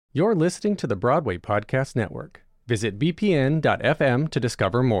You're listening to the Broadway Podcast Network. Visit bpn.fm to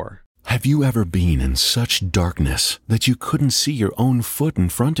discover more. Have you ever been in such darkness that you couldn't see your own foot in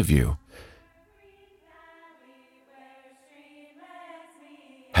front of you?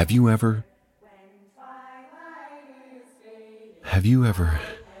 Have you ever Have you ever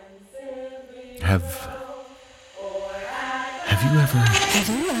been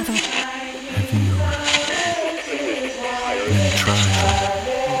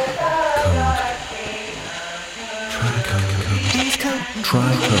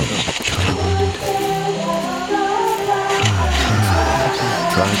Try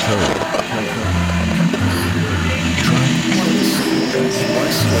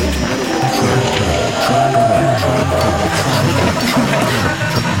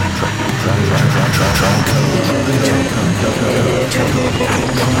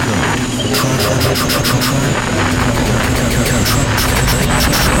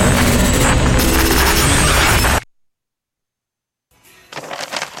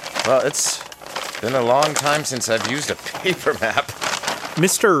Well, it's been a long time since I've used a paper map.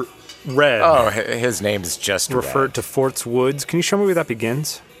 Mr. Red. Oh, his name's just referred Red. to Fort's Woods. Can you show me where that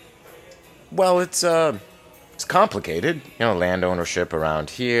begins? Well, it's complicated. You know, land ownership around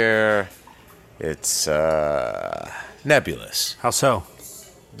here. It's, nebulous. How so?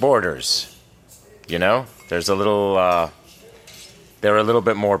 Borders. You know? There's a little, they're a little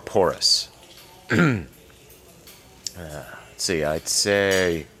bit more porous. Let's see, I'd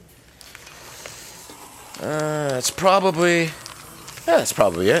say... that's probably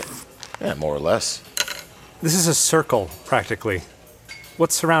it. Yeah, more or less. This is a circle, practically.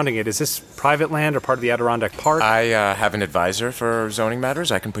 What's surrounding it? Is this private land or part of the Adirondack Park? I have an advisor for zoning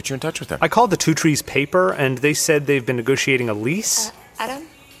matters. I can put you in touch with them. I called the Two Trees paper, and they said they've been negotiating a lease. Adam?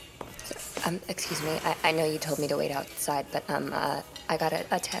 Excuse me. I know you told me to wait outside, but I got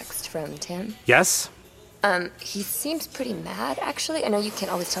a text from Tim. Yes? He seems pretty mad, actually. I know you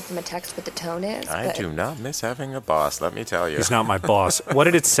can't always tell from a text what the tone is, I do not miss having a boss, let me tell you. He's not my boss. What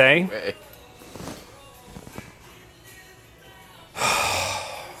did it say?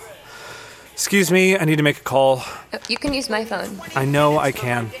 Excuse me, I need to make a call. You can use my phone. I know I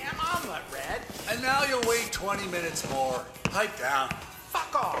can. Damn omelet, Red. And now you'll wait 20 minutes more. Pipe down.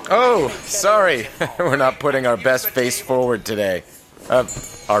 Fuck off. Oh, sorry. We're not putting our best face forward today.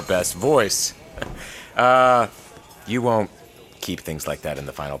 Our best voice. You won't keep things like that in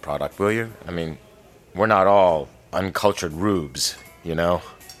the final product, will you? I mean, we're not all uncultured rubes, you know?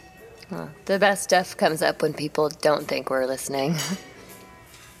 Well, the best stuff comes up when people don't think we're listening.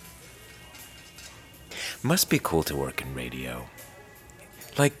 Must be cool to work in radio.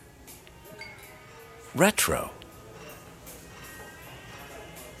 Like, retro.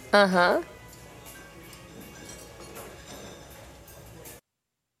 Uh-huh.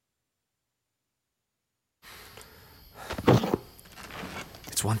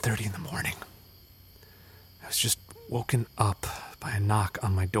 It's 1:30 in the morning. I was just woken up by a knock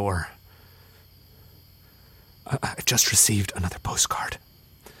on my door. I just received another postcard.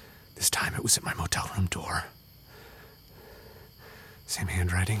 This time it was at my motel room door. Same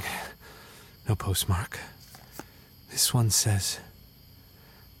handwriting. No postmark. This one says,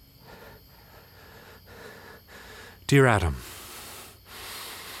 Dear Adam,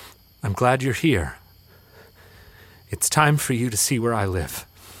 I'm glad you're here. It's time for you to see where I live.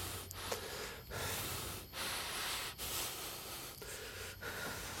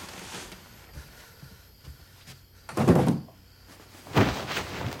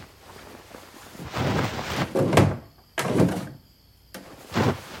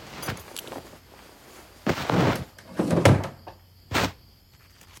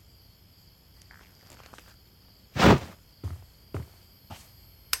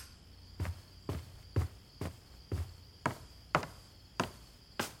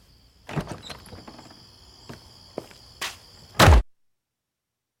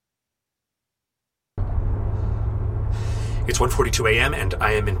 It's 1:42 a.m. and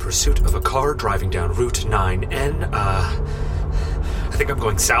I am in pursuit of a car driving down Route 9N. I think I'm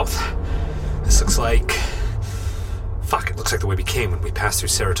going south. This looks like... Fuck, it looks like the way we came when we passed through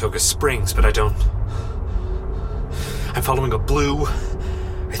Saratoga Springs, but I don't... I'm following a blue...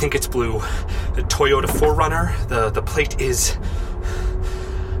 I think it's blue. A Toyota 4Runner. The plate is...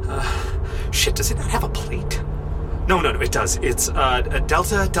 shit, does it not have a plate? No, it does. It's a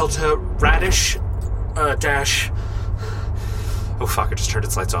Delta Radish dash... Oh fuck, it just turned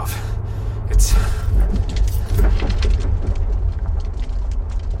its lights off. It's...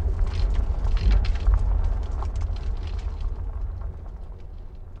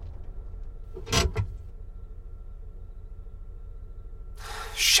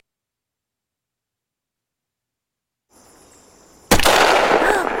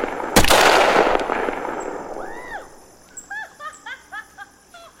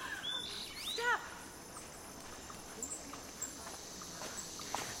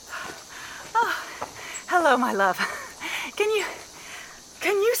 Hello, my love. Can you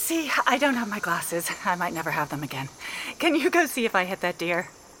see? I don't have my glasses. I might never have them again. Can you go see if I hit that deer?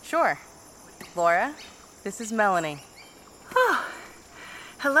 Sure. Laura, this is Melanie. Oh,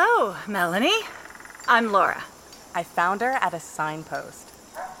 hello, Melanie. I'm Laura. I found her at a signpost.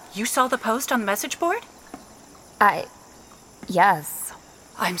 You saw the post on the message board? Yes.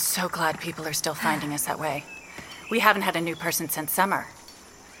 I'm so glad people are still finding us that way. We haven't had a new person since summer.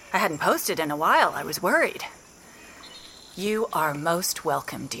 I hadn't posted in a while. I was worried. You are most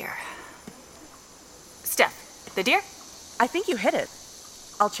welcome, dear. Steph, the deer? I think you hit it.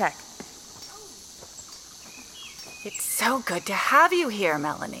 I'll check. It's so good to have you here,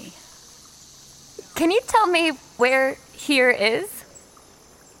 Melanie. Can you tell me where here is?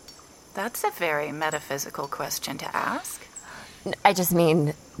 That's a very metaphysical question to ask. I just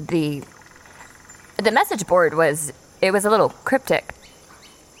mean the message board was a little cryptic.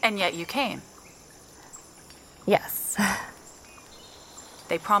 And yet you came. Yes.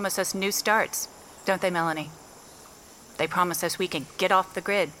 They promise us new starts, don't they, Melanie? They promise us we can get off the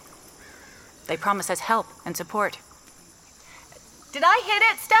grid. They promise us help and support. Did I hit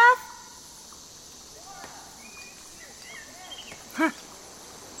it, Steph? Huh.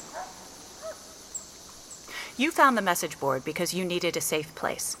 You found the message board because you needed a safe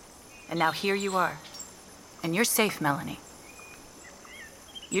place. And now here you are. And you're safe, Melanie.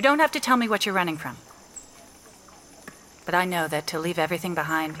 You don't have to tell me what you're running from. But I know that to leave everything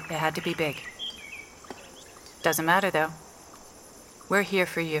behind, it had to be big. Doesn't matter, though. We're here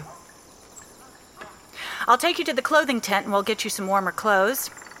for you. I'll take you to the clothing tent and we'll get you some warmer clothes.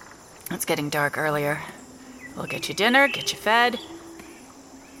 It's getting dark earlier. We'll get you dinner, get you fed.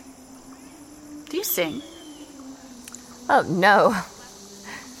 Do you sing? Oh, no.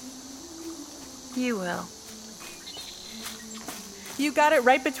 You will. You got it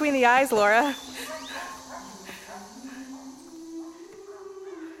right between the eyes, Laura.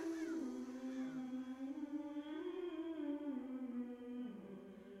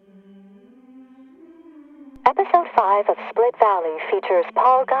 Episode 5 of Split Valley features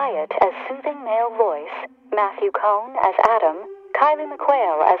Paul Guyot as soothing male voice, Matthew Cohn as Adam, Kylie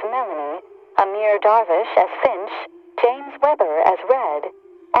McQuail as Melanie, Amir Darvish as Finch, James Weber as Red,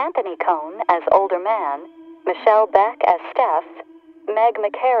 Anthony Cohn as Older Man, Michelle Beck as Steph, Meg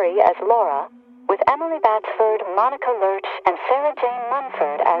McCary as Laura, with Emily Batsford, Monica Lurch, and Sarah Jane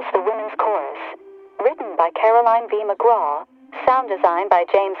Munford as the women's chorus. Written by Caroline V. McGraw, sound design by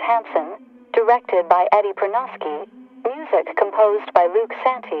James Hansen, directed by Eddie Pernosky, music composed by Luke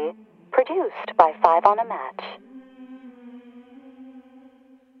Santi, produced by Five on a Match.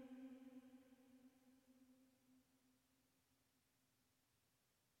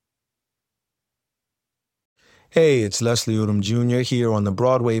 Hey, it's Leslie Odom Jr. here on the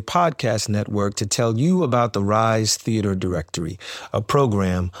Broadway Podcast Network to tell you about the Rise Theater Directory, a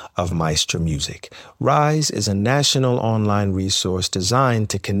program of Maestro Music. Rise is a national online resource designed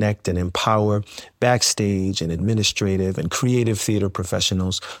to connect and empower backstage and administrative and creative theater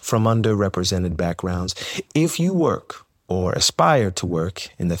professionals from underrepresented backgrounds. If you work or aspire to work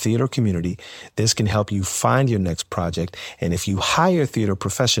in the theater community, this can help you find your next project. And if you hire theater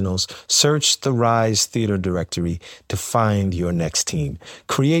professionals, search the Rise Theater Directory to find your next team.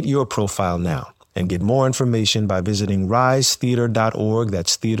 Create your profile now and get more information by visiting risetheater.org.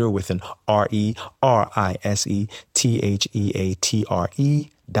 That's theater with an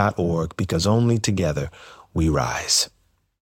RERISETHEATRE.org, because only together we rise.